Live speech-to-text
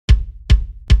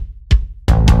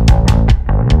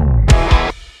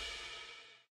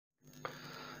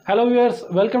Hello viewers,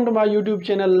 welcome to my YouTube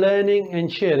channel Learning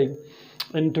and Sharing.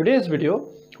 In today's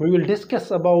video, we will discuss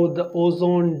about the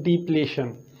ozone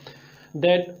depletion.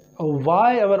 That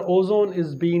why our ozone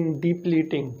is being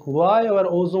depleting, why our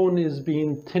ozone is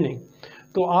being thinning.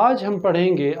 तो आज हम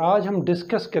पढ़ेंगे, आज हम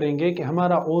discuss करेंगे कि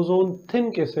हमारा ozone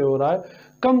thin कैसे हो रहा है,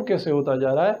 कम कैसे होता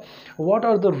जा रहा है, what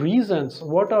are the reasons,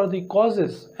 what are the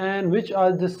causes and which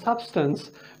are the substance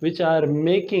which are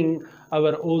making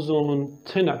our ozone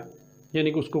thinner,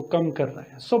 यानी कि उसको कम कर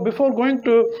रहे हैं. So before going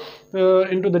to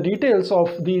into the details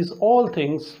of these all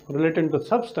things related to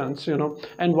substance,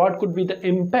 and what could be the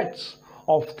impacts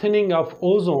of thinning of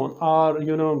ozone or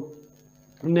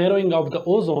narrowing of the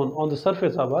ozone on the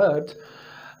surface of Earth,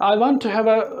 I want to have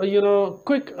a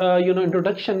quick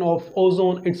introduction of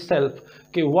ozone itself.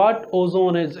 कि what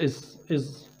ozone is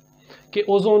कि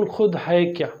ozone खुद है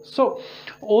क्या. So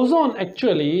ozone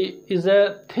actually is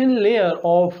a thin layer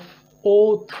of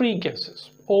O3 gases,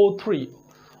 O3,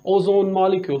 ozone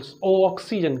molecules, O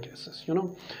oxygen gases,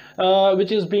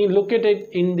 which is being located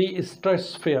in the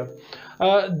stratosphere.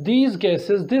 These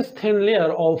gases, this thin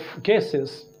layer of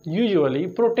gases usually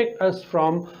protect us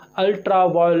from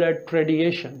ultraviolet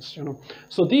radiations.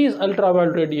 So these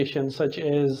ultraviolet radiations such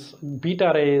as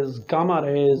beta rays, gamma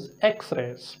rays,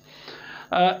 X-rays,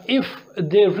 if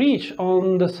they reach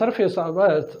on the surface of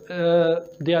Earth,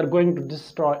 they are going to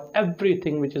destroy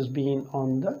everything which is being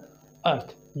on the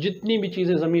Earth. जितनी भी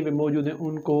चीज़ें ज़मीन पे मौजूद हैं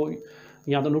उनको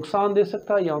या तो नुकसान दे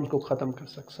सकता है या उनको ख़त्म कर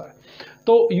सकता है.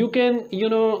 तो you can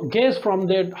guess from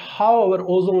that how our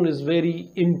ozone is very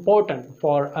important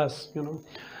for us.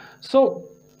 So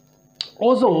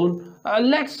ozone,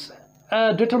 let's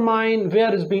determine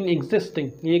where it's been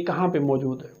existing. ये कहाँ पे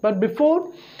मौजूद है. But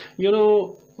before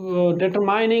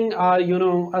determining or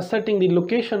asserting the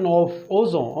location of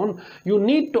ozone, you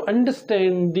need to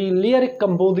understand the lyric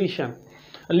composition,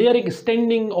 lyric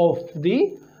standing of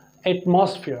the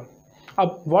atmosphere.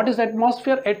 What is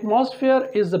atmosphere? Atmosphere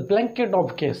is a blanket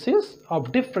of gases,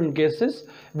 of different gases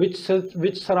which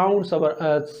surrounds our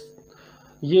Earth.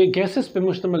 ये gases पे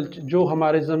मुश्तमिल जो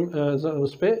हमारे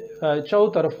उस पे चारों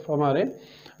तरफ हमारे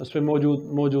उस पे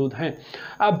मौजूद हैं.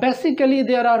 Basically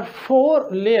there are 4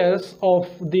 layers of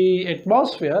the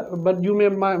atmosphere, but you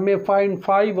may find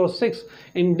 5 or 6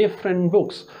 in different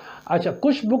books. अच्छा,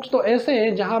 कुछ बुक्स तो ऐसे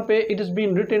हैं जहाँ पे it is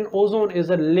being written ozone is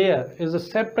a layer, is a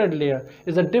separate layer,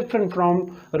 is a different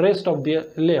from rest of the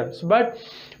layers. But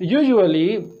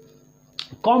usually,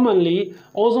 commonly,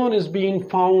 ozone is being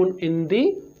found in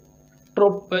the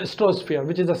stratosphere,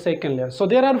 which is the second layer. So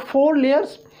there are 4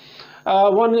 layers.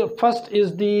 First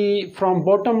is the from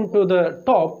bottom to the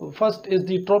top. First is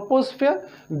the troposphere,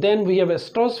 then we have a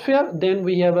stratosphere, then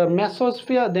we have a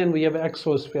mesosphere, then we have a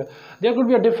exosphere. There could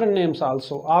be a different names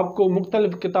also. आपको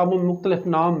मुख्तलिफ किताबों में मुख्तलिफ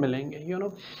नाम मिलेंगे.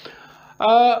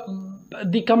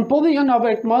 The composition of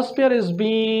atmosphere is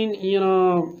being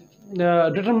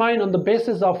determined on the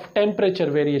basis of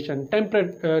temperature variation,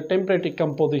 temperature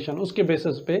composition. उसके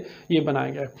basis पे ये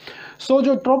बनाया गया. So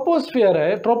जो troposphere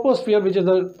है, troposphere which is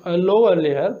the lower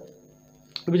layer,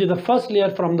 which is the first layer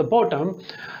from the bottom,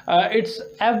 its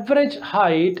average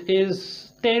height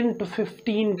is 10 to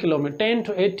 15 kilometers, 10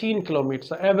 to 18 kilometers,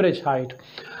 the average height.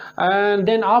 And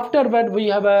then after that we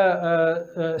have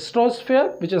a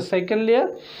stratosphere, which is second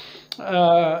layer.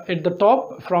 At the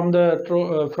top from the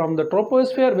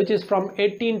troposphere, which is from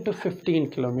 18 to 15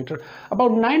 kilometers.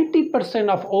 About 90%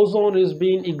 of ozone is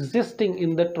being existing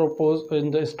in the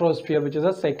stratosphere, which is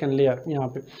a second layer.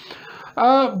 यहाँ पे.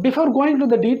 Before going to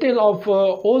the detail of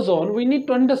ozone, we need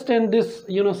to understand this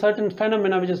certain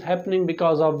phenomena which is happening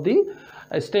because of the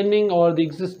standing or the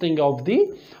existing of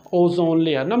the ozone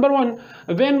layer. Number one,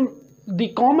 when the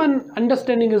common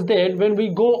understanding is that when we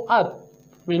go up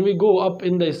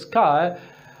in the sky,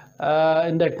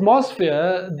 in the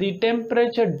atmosphere, the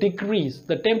temperature decrease.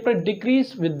 The temperature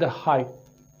decrease with the height.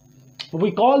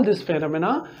 We call this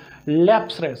phenomena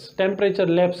lapse rate, temperature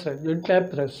lapse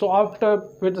rate. So after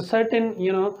with a certain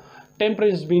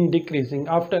temperature is being decreasing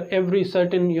after every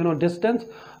certain distance,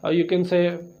 you can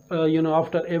say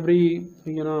after every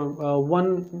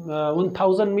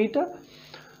 1000 meter,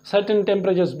 certain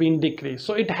temperature is being decreased.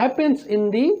 So it happens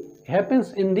in the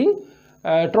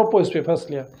troposphere first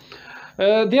layer.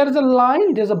 There is a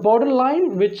line, there's a border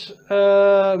line which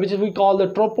we call the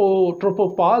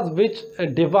tropopause, which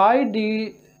divide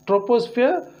the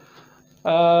troposphere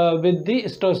with the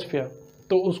stratosphere.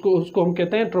 तो उसको हम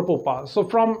कहते हैं tropopause. So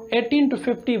from 18 to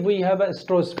 50 we have a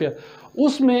stratosphere.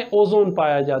 उसमें ozone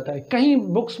पाया जाता है. कहीं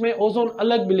बुक्स में ओजोन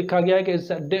अलग भी लिखा गया है कि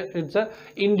इट्स अ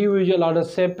इंडिविजुअल और अ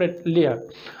सेपरेट लेयर.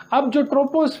 अब जो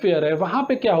ट्रोपोस्फियर है वहाँ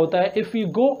पे क्या होता है, if you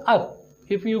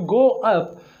go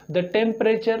up the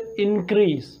temperature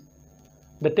increase.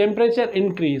 The temperature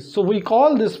increase. So we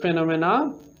call this phenomena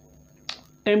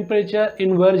temperature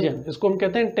inversion. इसको हम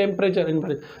कहते हैं टेम्परेचर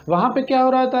इन्वर्जन. वहां पे क्या हो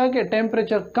रहा था कि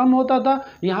टेम्परेचर कम होता था,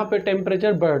 यहाँ पे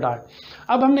टेम्परेचर बढ़ रहा है.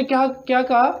 अब हमने क्या क्या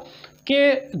कहा कि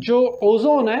जो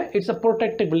ओजोन है it's a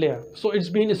protective layer, so it's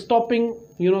been stopping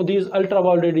these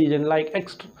ultraviolet radiation like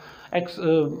x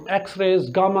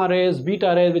raise, gamma rays,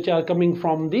 beta raise which are coming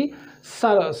from the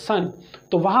सन.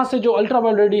 तो वहां से जो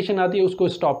अल्ट्रावायलेट रेडिएशन आती है उसको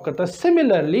स्टॉप करता है.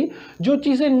 सिमिलरली जो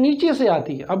चीजें नीचे से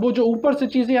आती है, अब वो जो ऊपर से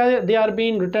चीजें आए they are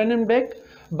been return back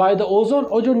by the ozone,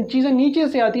 और जो चीजें नीचे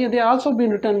से आती हैं they are also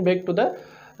been return back to the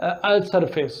earth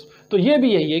surface. तो ये भी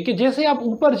यही है कि जैसे आप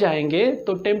ऊपर जाएंगे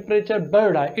तो टेम्परेचर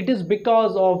बढ़ रहा है. It is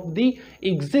because of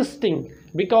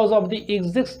the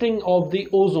existing of the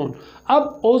ozone.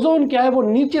 अब ओजोन क्या है, वो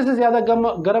नीचे से ज्यादा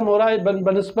गर्म हो रहा है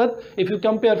बनस्पत if you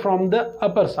compare from the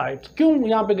upper side. क्यों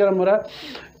यहाँ पे गर्म हो रहा है?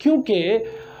 क्योंकि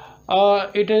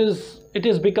it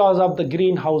is because of the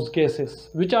greenhouse gases.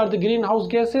 Which are the greenhouse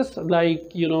gases?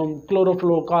 Like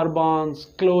chlorofluorocarbons,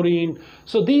 chlorine.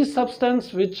 So these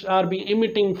substances which are being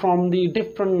emitting from the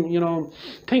different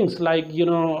things like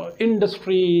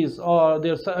industries, or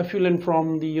there's effluent from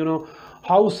the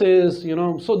houses.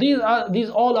 So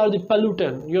these all are the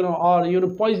pollutant or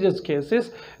poisonous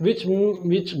gases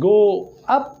which go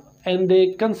up and they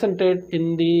concentrate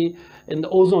in the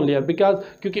ozone layer. Because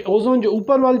क्योंकि ozone जो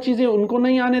ऊपर वाली चीज़ें उनको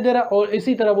नहीं आने दे रहा, और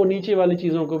इसी तरह वो नीचे वाली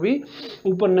चीज़ों को भी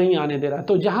ऊपर नहीं आने दे रहा.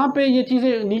 तो जहाँ पे ये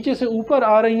चीज़ें नीचे से ऊपर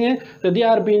आ रही हैं, तो they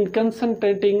are been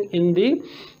concentrating in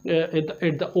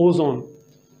the ozone.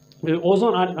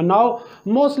 Ozone, and now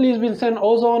mostly is been said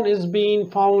ozone is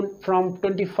being found from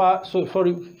 45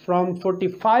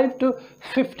 to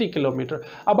 50 kilometer.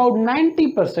 About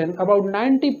 90%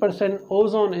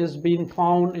 ozone is being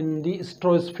found in the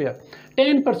stratosphere,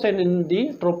 10% in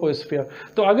the troposphere.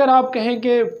 तो अगर आप कहें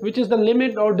कि which is the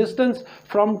limit or distance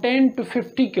from 10 to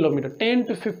 50 kilometer, 10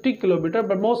 to 50 kilometer,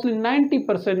 but mostly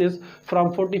 90% is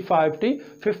from 45 to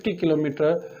 50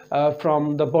 kilometer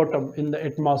from the bottom in the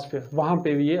atmosphere. वहाँ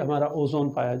पे भी ये हमारा ओजोन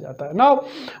पाया जाता है. Now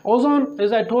ozone,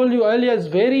 as I told you earlier, is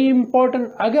very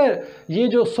important. अगर ये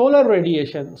जो solar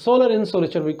radiation, solar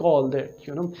insolation we call that,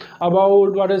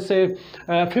 about what I say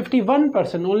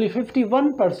 51%, only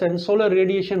 51% solar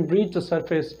radiation reach the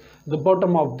surface, the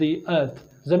bottom of the earth.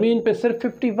 ज़मीन पे सिर्फ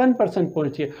 51%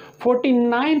 पहुँची है.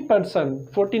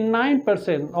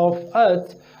 49% of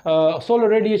Earth solar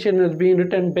radiation has been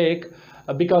returned back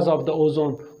because of the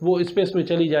ozone. वो space में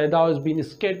चली जाए, that has been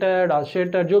scattered or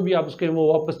shattered, जो भी आप उसके वो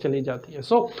वापस चली जाती है.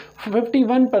 So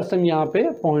 51% यहाँ पे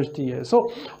पहुँचती है.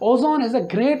 So ozone has a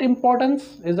great importance,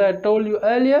 as I told you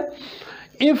earlier.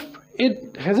 If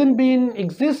it hasn't been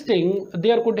existing,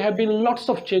 there could have been lots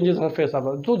of changes on the face of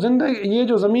Earth. तो जिंदगी ये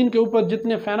जो ज़मीन के ऊपर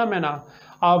जितने फेनामेना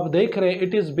आप देख रहे हैं,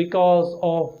 it is because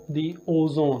of the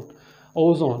ozone.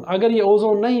 अगर ये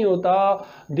ओजोन नहीं होता,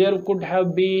 there could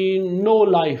have been no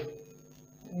life.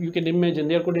 You can imagine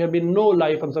there could have been no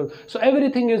life on Earth. So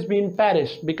everything has been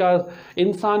perished because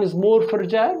insan is more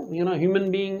fragile.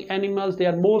 Human being, animals, they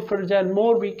are more fragile,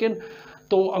 more weakened.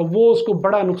 तो वो उसको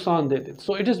बड़ा नुकसान देते.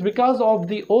 So it is because of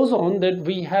the ozone that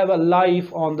we have a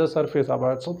life on the surface of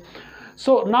Earth.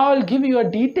 So now I'll give you a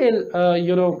detailed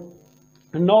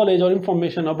knowledge or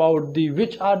information about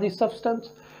which are the substance,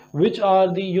 which are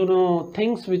the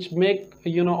things which make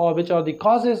or which are the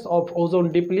causes of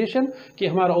ozone depletion. कि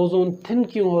हमारा ozone thin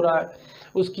क्यों हो रहा है,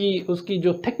 उसकी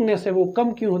जो thickness है वो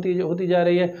कम क्यों होती जा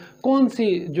रही है, कौन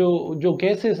सी जो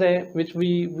गैसेस है which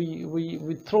we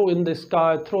throw in the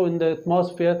sky, throw in the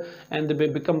atmosphere and they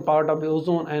become part of the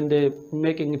ozone and they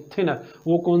making it thinner,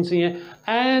 वो कौन सी हैं,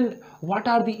 and what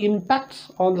are the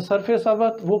impacts on the surface of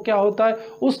Earth, वो क्या होता है.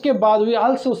 उसके बाद we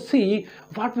also see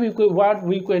what we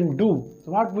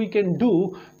can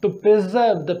do to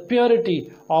preserve the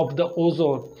purity of the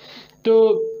ozone,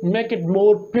 to make it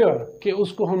more pure, कि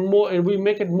उसको हम we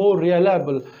make it more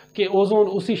reliable, कि ओजोन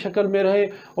उसी शक्ल में रहे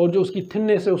और जो उसकी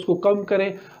थिननेस है उसको कम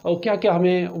करें, और क्या क्या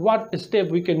हमें what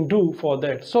step we can do for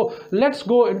that. So let's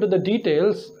go into the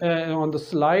details on the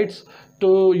slides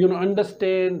to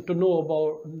understand, to know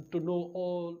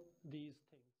all these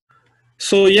things.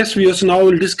 So yes, viewers, now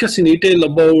we'll discuss in detail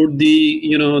about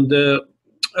the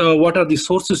what are the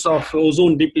sources of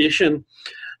ozone depletion,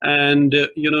 and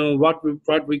what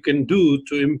we can do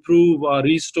to improve or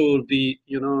restore the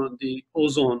the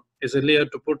ozone as a layer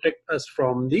to protect us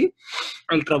from the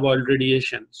ultraviolet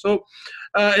radiation. So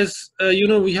as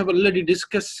we have already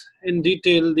discussed in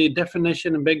detail the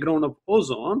definition and background of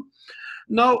ozone.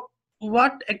 Now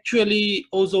what actually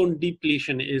ozone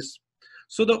depletion is?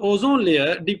 So the ozone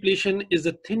layer depletion is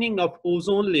the thinning of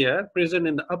ozone layer present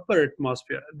in the upper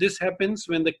atmosphere. This happens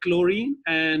when the chlorine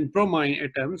and bromine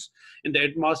atoms in the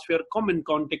atmosphere come in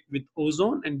contact with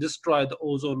ozone and destroy the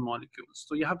ozone molecules.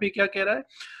 तो यहाँ पे क्या कह रहा है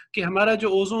कि हमारा जो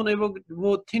ओजोन है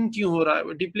वो थिन क्यों हो रहा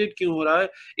है, डिप्लीट क्यों हो रहा है?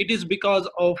 It is because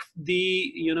of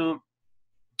the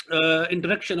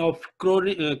interaction of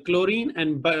chlorine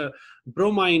and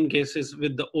bromine gases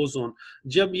with the ozone.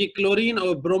 जब ये क्लोरीन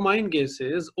और ब्रोमाइन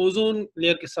गैसेस ओजोन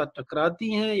लेयर के साथ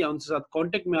टकराती हैं या उनके साथ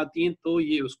कांटेक्ट में आती हैं तो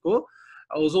ये उसको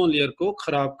ओजोन लेयर को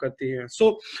खराब करती हैं.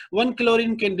 So one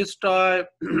chlorine can destroy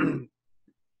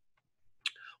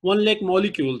 1 lakh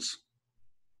molecules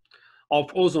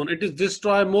of ozone. It is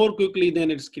destroyed more quickly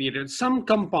than it's created. Some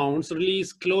compounds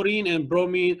release chlorine and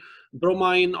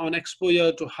bromine on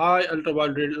exposure to high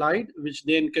ultraviolet light, which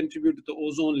then contribute to the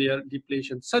ozone layer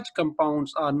depletion. Such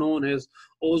compounds are known as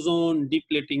ozone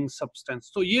depleting substance.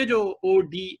 So ये जो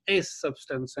ODS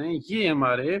substance हैं, ये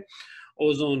हमारे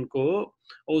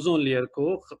ozone layer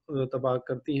को तबाह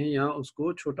करती हैं या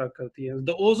उसको छोटा करती है.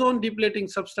 The ozone depleting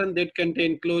substance that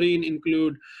contain chlorine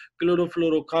include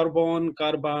chlorofluorocarbon,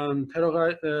 carbon,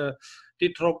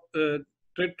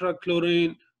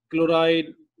 tetrachlorine,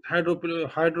 chloride,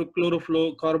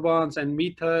 hydrochlorofluorocarbons, and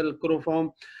methyl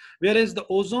chloroform, whereas the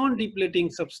ozone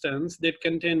depleting substance that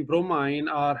contain bromine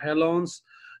are halogens,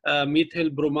 methyl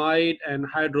bromide, and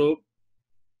hydro.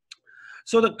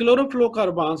 So the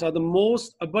chlorofluorocarbons are the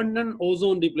most abundant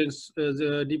ozone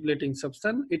depleting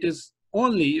substance. It is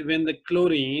only when the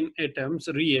chlorine atoms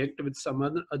react with some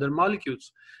other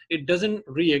molecules. It doesn't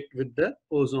react with the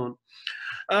ozone.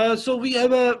 So we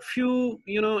have a few,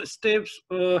 steps,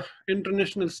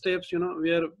 international steps,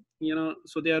 where,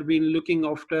 so they are been looking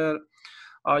after,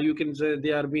 you can say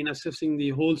they are been assessing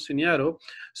the whole scenario.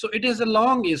 So it has a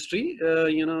long history,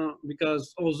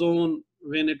 because ozone,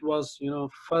 when it was,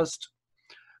 first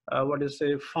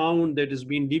found that is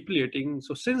been depleting.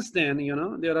 So since then,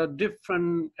 there are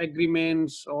different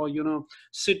agreements or,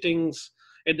 sittings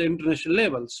at the international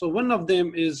level. So one of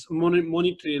them is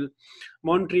Montreal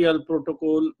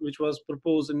Protocol, which was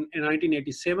proposed in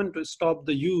 1987 to stop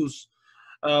the use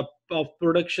of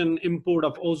production, import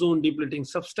of ozone depleting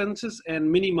substances and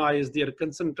minimize their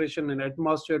concentration in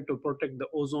atmosphere to protect the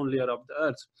ozone layer of the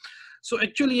earth. So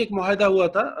actually एक मुआहदा हुआ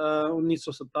था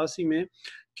 1987 में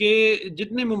कि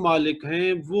जितने ममालिक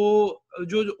हैं वो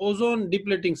जो ओजोन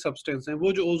डिप्लेटिंग सब्सटेंस हैं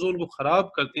वो जो ओजोन को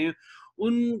खराब करते हैं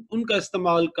उनका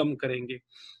इस्तेमाल कम करेंगे.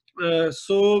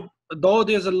 So though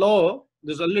there's a law,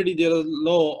 there's already there a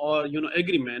law or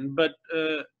agreement, but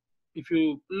if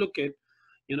you look at,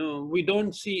 we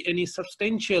don't see any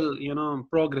substantial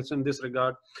progress in this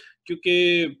regard,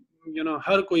 क्योंकि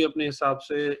हर कोई अपने हिसाब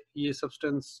से ये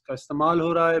सब्सटेंस का इस्तेमाल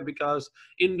हो रहा है because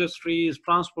industries,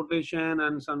 transportation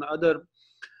and some other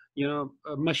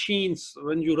machines,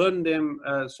 when you run them,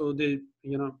 so they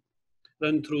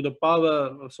run through the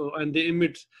power, so and they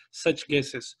emit such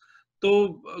gases.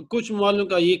 तो कुछ मालूम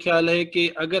का ये ख्याल है कि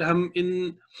अगर हम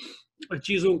इन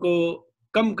चीज़ों को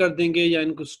कम कर देंगे या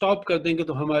इनको स्टॉप कर देंगे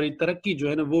तो हमारी तरक्की जो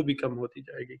है ना वो भी कम होती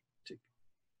जाएगी.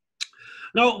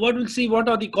 Now, we'll see what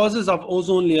are the causes of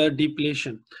ozone layer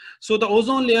depletion. So the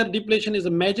ozone layer depletion is a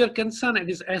major concern. It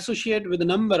is associated with a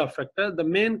number of factors. The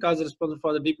main causes responsible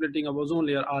for the depleting of ozone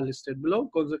layer are listed below.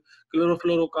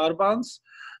 Chlorofluorocarbons,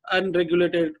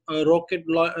 unregulated rocket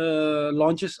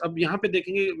launches. अब यहाँ पे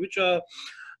देखेंगे which are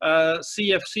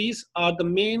CFCs are the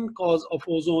main cause of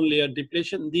ozone layer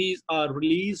depletion. These are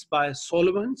released by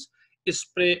solvents,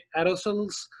 spray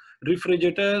aerosols,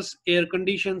 refrigerators, air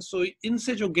conditions. So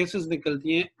इनसे जो gases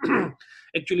निकलती हैं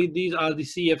actually these are the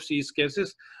CFCs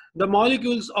gases. The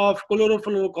molecules of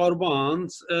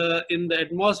chlorofluorocarbons in the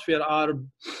atmosphere are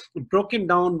broken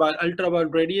down by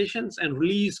ultraviolet radiations and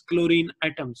release chlorine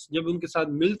atoms. जब उनके साथ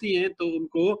मिलती हैं तो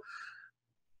उनको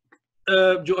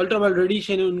जो अल्ट्रावायलेट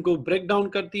रेडिएशन है उनको ब्रेक डाउन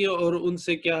करती है और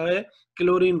उनसे क्या है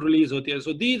क्लोरीन रिलीज होती है.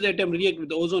 So these atoms react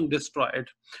with ozone destroyed.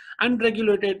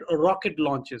 Unregulated rocket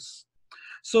launches.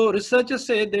 So researchers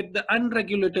say that the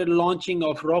unregulated launching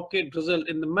of rocket result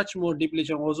in the much more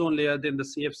depletion of ozone layer than the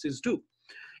CFCs do.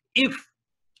 If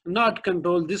not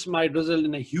controlled, this might result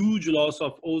in a huge loss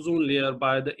of ozone layer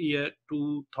by the year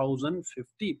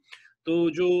 2050. तो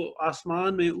जो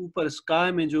आसमान में ऊपर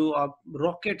sky में जो आप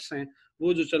rockets हैं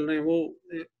वो जो चल रहे हैं वो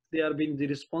they are being the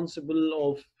responsible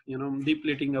of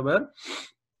depleting our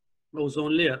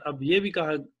ozone layer. अब ये भी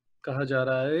कहा जा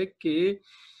रहा है कि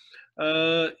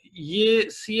ये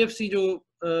CFC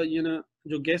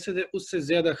जो गैसेस है उससे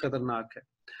ज्यादा खतरनाक है.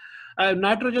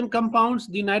 Nitrogen compounds,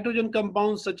 the nitrogen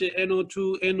compounds such as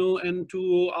NO2, NO,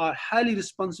 N2O are highly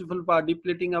responsible for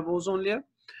depleting of ozone layer.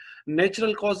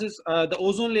 Natural causes, the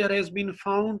ozone layer has been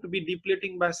found to be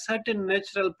depleting by certain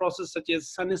natural processes such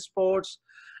as sunspots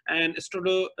and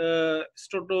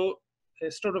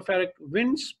stratospheric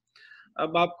winds.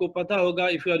 अब आपको पता होगा,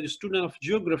 if you are a student of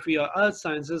geography or earth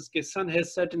sciences, के sun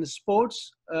has certain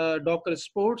spots, darker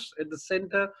spots at the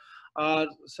center, or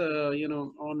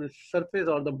on the surface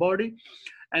or the body,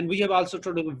 and we have also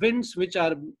sort of winds which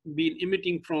are being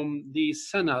emitting from the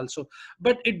sun also,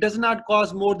 but it does not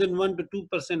cause more than 1 to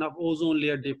 2% of ozone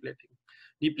layer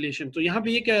depletion. तो यहाँ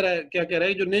पे ये कह रहा है, क्या कह रहा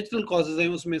है, जो नेचुरल कॉजेज हैं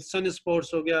उसमें सन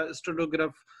स्पॉट्स हो गया,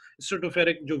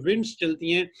 स्ट्रेटोफेरिक जो विंड्स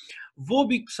चलती हैं, वो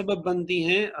भी सबब बनती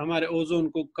हैं हमारे ओजोन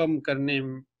को कम करने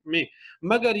में।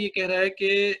 मगर ये कह रहा है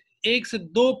कि 1 से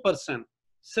 2%,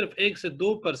 सिर्फ 1 से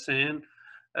 2%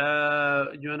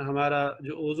 जो है ना हमारा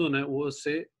जो ओजोन है वो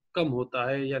उससे कम होता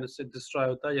है, या इससे डिस्ट्रॉय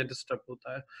होता है या डिस्टर्ब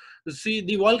होता है। See,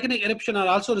 the volcanic eruption are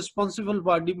also responsible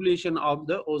for depletion of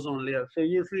the ozone layer. So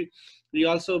usually we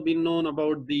also been known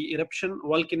about the eruption,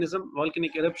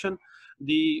 volcanic eruption,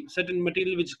 the certain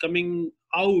material which is coming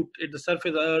out at the surface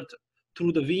of the earth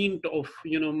through the vent of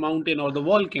mountain or the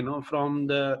volcano from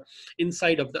the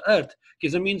inside of the earth, कि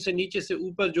जमीन से नीचे से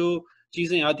ऊपर जो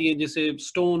चीजें आती हैं, जैसे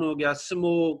स्टोन हो गया,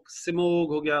 स्मोक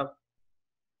हो गया,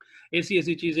 ऐसी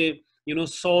ऐसी चीजें,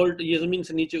 salt, ये जमीन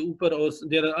से नीचे ऊपर, और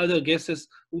there are other gases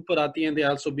ऊपर आती हैं, they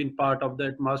also been part of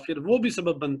the atmosphere, वो भी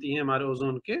सबब बनती हैं हमारे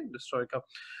ओजोन के डिस्ट्रॉय का।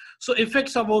 So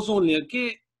effects of ozone layer के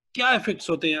क्या इफेक्ट्स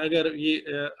होते हैं अगर ये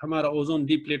हमारा ओजोन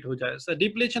डिप्लीट हो जाए? So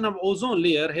depletion of ozone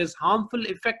layer has harmful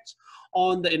effects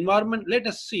on the environment. Let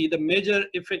us see the major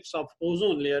effects of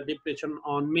ozone layer depletion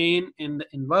on man and the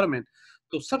environment.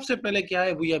 तो सबसे पहले क्या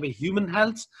है, we have a human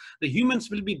health. The humans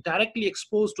will be directly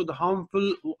exposed to the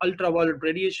harmful ultraviolet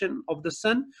radiation of the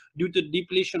sun due to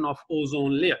depletion of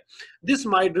ozone layer. This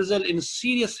might result in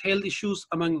serious health issues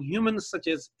among humans such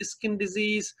as skin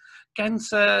disease,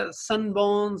 cancer,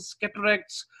 sunburns,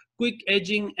 cataracts, quick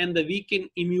ageing and the weekend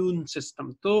immune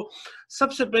system. तो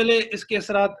सबसे पहले इसके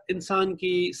असरात इंसान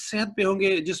की सेहत पे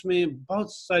होंगे, जिसमें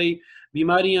बहुत सारी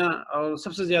बीमारियां, और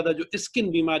सबसे ज्यादा जो स्किन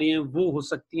बीमारियां वो हो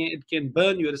सकती हैं। It can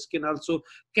burn your skin also,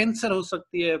 cancer हो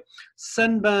सकती है,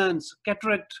 सनबर्न्स,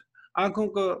 कैटरेक्ट, आंखों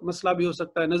का मसला भी हो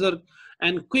सकता है, नजर,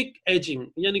 एंड क्विक एजिंग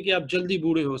यानी कि आप जल्दी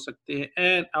बूढ़े हो सकते हैं,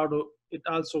 and it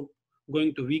also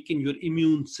going to weaken your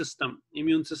immune system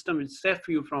will save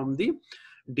you from the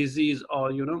disease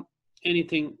or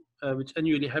anything which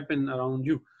unusually happen around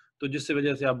you, तो जिससे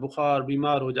वजह से आप बुखार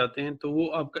बीमार हो जाते हैं, तो वो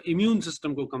आपका इम्यून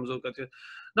सिस्टम को कमजोर करते हैं।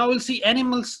 Now we'll see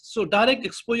animals. So direct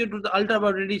exposure to the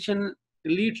ultraviolet radiation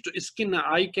leads to skin and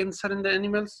eye cancer in the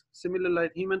animals, similar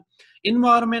like human.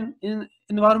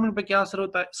 Environment पे क्या असर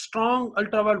होता है? Strong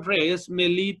ultraviolet rays may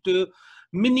lead to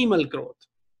minimal growth,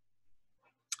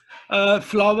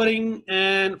 flowering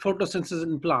and photosynthesis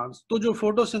in plants. तो जो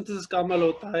photosynthesis का अमल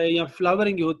होता है या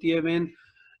फ्लावरिंग होती है, when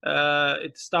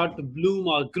it start to Bloom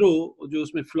और ग्रो, जो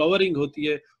उसमें फ्लावरिंग होती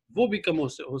है वो भी कम हो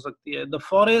सकती है। The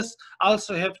forest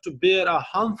also have to bear a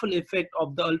harmful effect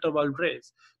of the ultraviolet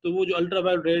rays. तो वो जो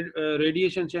अल्ट्रावायलेट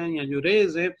रेडिएशन हैं या जो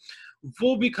रेज हैं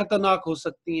वो भी खतरनाक हो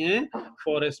सकती हैं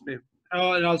फॉरेस्ट में,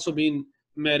 और also been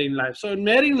marine life. So in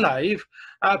marine life,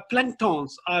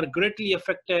 planktons are greatly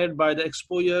affected by the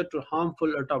exposure to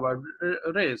harmful ultraviolet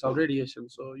rays or radiation.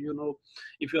 So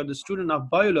if you are the student of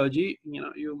biology,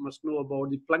 you must know about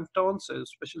the planktons, a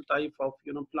special type of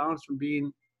plants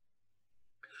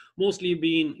mostly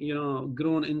being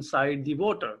grown inside the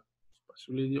water,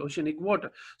 especially the oceanic water.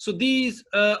 So these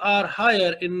are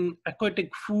higher in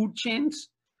aquatic food chains.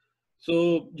 So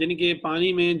यानी कि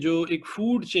पानी में जो एक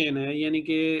food chain है, यानी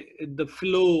कि the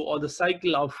flow or the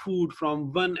cycle of food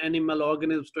from one animal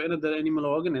organism to another animal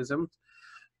organism,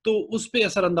 तो उस पे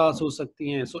असरअंदाज हो सकती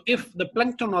हैं। So if the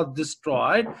plankton are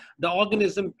destroyed, the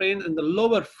organism present in the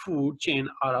lower food chain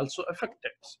are also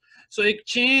affected. So एक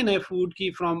chain है food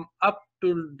की from up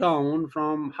to down,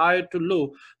 from high to low.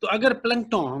 तो अगर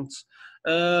planktons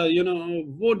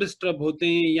वो डिस्टर्ब होते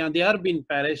हैं, या they are being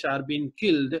perish, are being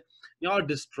killed or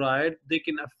destroyed, they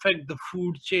can affect the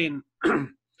food chain.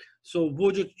 So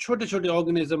वो जो छोटे छोटे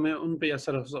ऑर्गेनिज्म है उन पे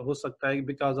असर हो सकता है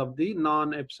because of the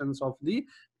non-absence of the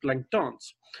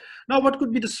planktons. Now what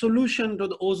could be the solution to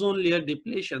the ozone layer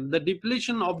depletion? The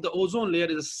depletion of the ozone layer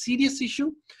is a serious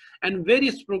issue, and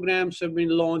various programs have been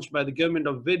launched by the government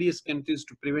of various countries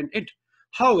to prevent it.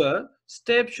 However,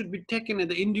 steps should be taken at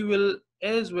the individual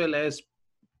as well as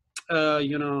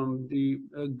the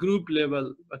group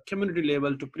level, community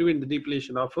level, to prevent the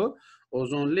depletion of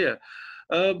ozone layer.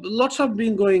 Lots of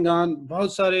been going on,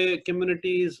 बहुत सारे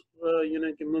communities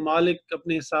कि ममालिक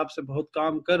अपने हिसाब से बहुत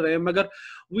काम कर रहे हैं, मगर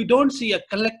we don't see a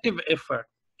collective effort,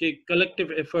 कि collective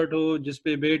effort हो जिस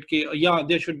पे बैठ के, yeah,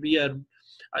 there should be a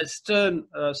stern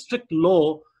strict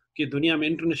law कि दुनिया में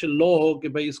इंटरनेशनल लॉ हो कि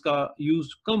भाई इसका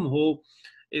यूज कम हो,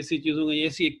 ऐसी चीज़ों का,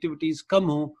 ऐसी एक्टिविटीज़ कम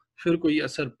हो, फिर कोई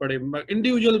असर पड़े।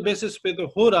 इंडिविजुअल बेसिस पे तो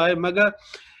हो रहा है, मगर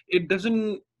it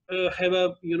doesn't have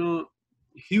a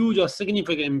huge or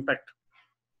significant impact.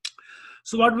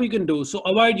 So what we can do, so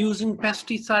avoid using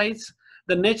pesticides.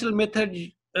 The natural method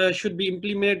should be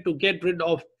implemented to get rid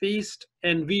of pest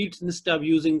and weeds instead of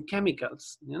using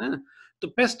chemicals, है ना। तो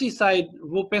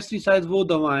pesticide वो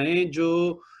दवाएं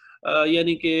जो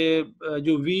यानी कि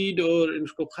जो weed और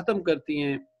इसको खत्म करती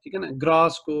हैं, ठीक है ना,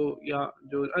 ग्रास को, या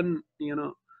जो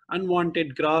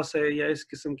अनवांटेड ग्रास है या इस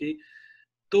किस्म की,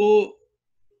 तो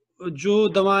जो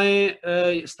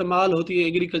दवाएं इस्तेमाल होती है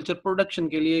एग्रीकल्चर प्रोडक्शन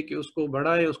के लिए कि उसको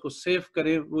बढ़ाएं, उसको सेव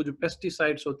करें, वो जो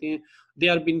पेस्टिसाइड्स होती हैं, they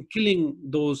are been killing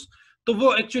those, तो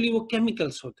वो एक्चुअली वो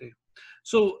केमिकल्स होते हैं।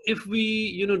 So if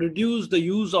we reduce the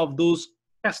use of those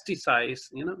pesticides,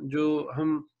 जो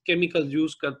हम केमिकल्स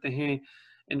यूज करते हैं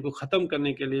इनको खत्म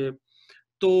करने के लिए,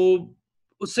 तो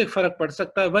उससे फर्क पड़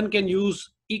सकता है। One can use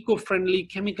eco friendly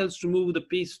chemicals to remove the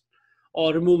paste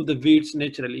और रिमूव द वीड्स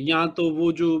नेचुरली। या तो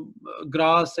वो जो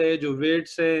ग्रास है, जो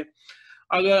वेड्स है,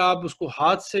 अगर आप उसको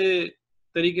हाथ से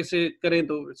तरीके से करें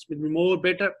तो इट्स मोर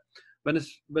बेटर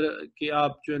कि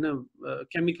आप जो है ना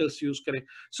केमिकल्स यूज करें।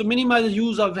 सो minimise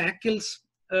use of vehicles.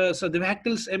 So the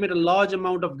vehicles emit a large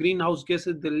amount of greenhouse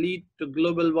gases that lead to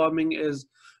global warming as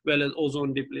well as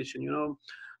ozone depletion.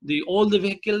 All the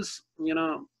vehicles,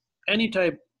 any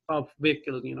type of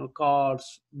vehicle,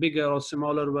 cars, bigger or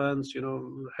smaller ones,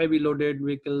 heavy loaded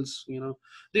vehicles,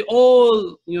 they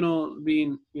all,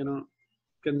 been,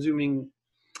 consuming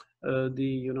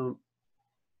the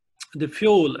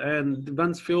fuel, and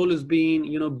once fuel is being,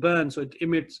 burned, so it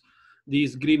emits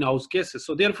these greenhouse gases.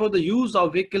 So therefore the use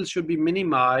of vehicles should be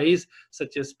minimized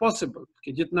such as possible,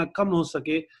 कि जितना कम हो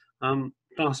सके हम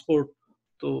transport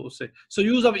तो उसे. So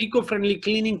use of eco-friendly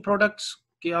cleaning products,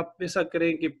 कि आप ऐसा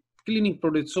करें कि cleaning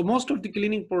products. So most of the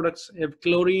cleaning products have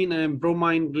chlorine and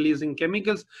bromine releasing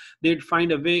chemicals that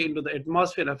find a way into the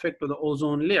atmosphere, affect to the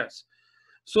ozone layers.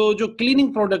 So जो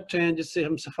cleaning product हैं जिससे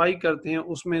हम सफाई करते हैं,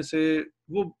 उसमें से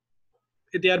वो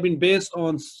they are being based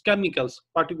on chemicals,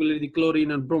 particularly the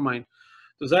chlorine and bromine.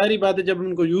 तो जाहिर बात है जब हम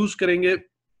उनको यूज करेंगे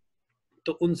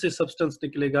तो उनसे सब्सटेंस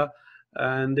निकलेगा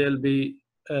and they'll be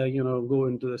go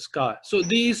into the sky. So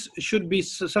these should be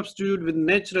substituted with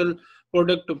natural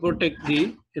product to protect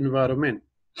the environment.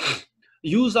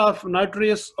 Use of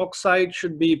nitrous oxide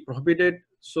should be prohibited.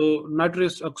 So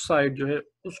nitrous oxide जो है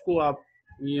उसको आप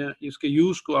इसके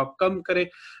use को आप कम करें.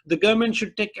 The government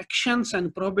should take actions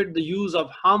and prohibit the use of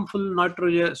harmful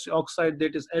nitrous oxide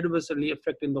that is adversely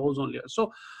affecting the ozone layer.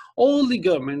 So all the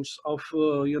governments of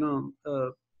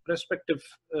respective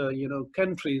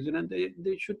countries,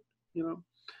 they should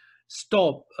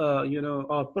stop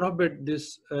or prohibit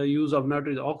this use of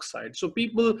nitrous oxide. So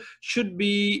people should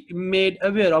be made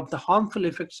aware of the harmful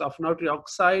effects of nitrous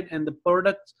oxide and the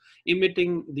products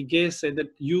emitting the gas that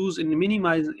use and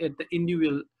minimize at the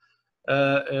individual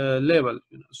level.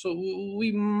 So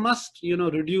we must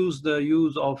reduce the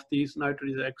use of these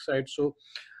nitrous oxide, so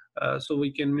so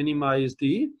we can minimize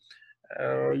the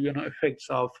effects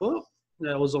of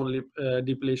ozone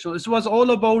depletion. This was all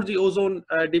about the ozone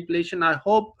depletion. I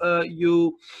hope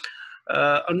you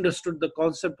understood the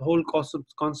whole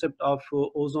concept of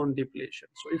ozone depletion.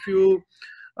 So if you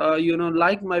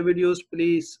like my videos,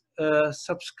 please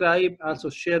subscribe, also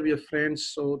share with your friends.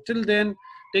 So till then,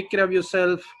 take care of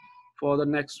yourself for the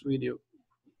next video.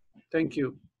 Thank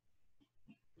you.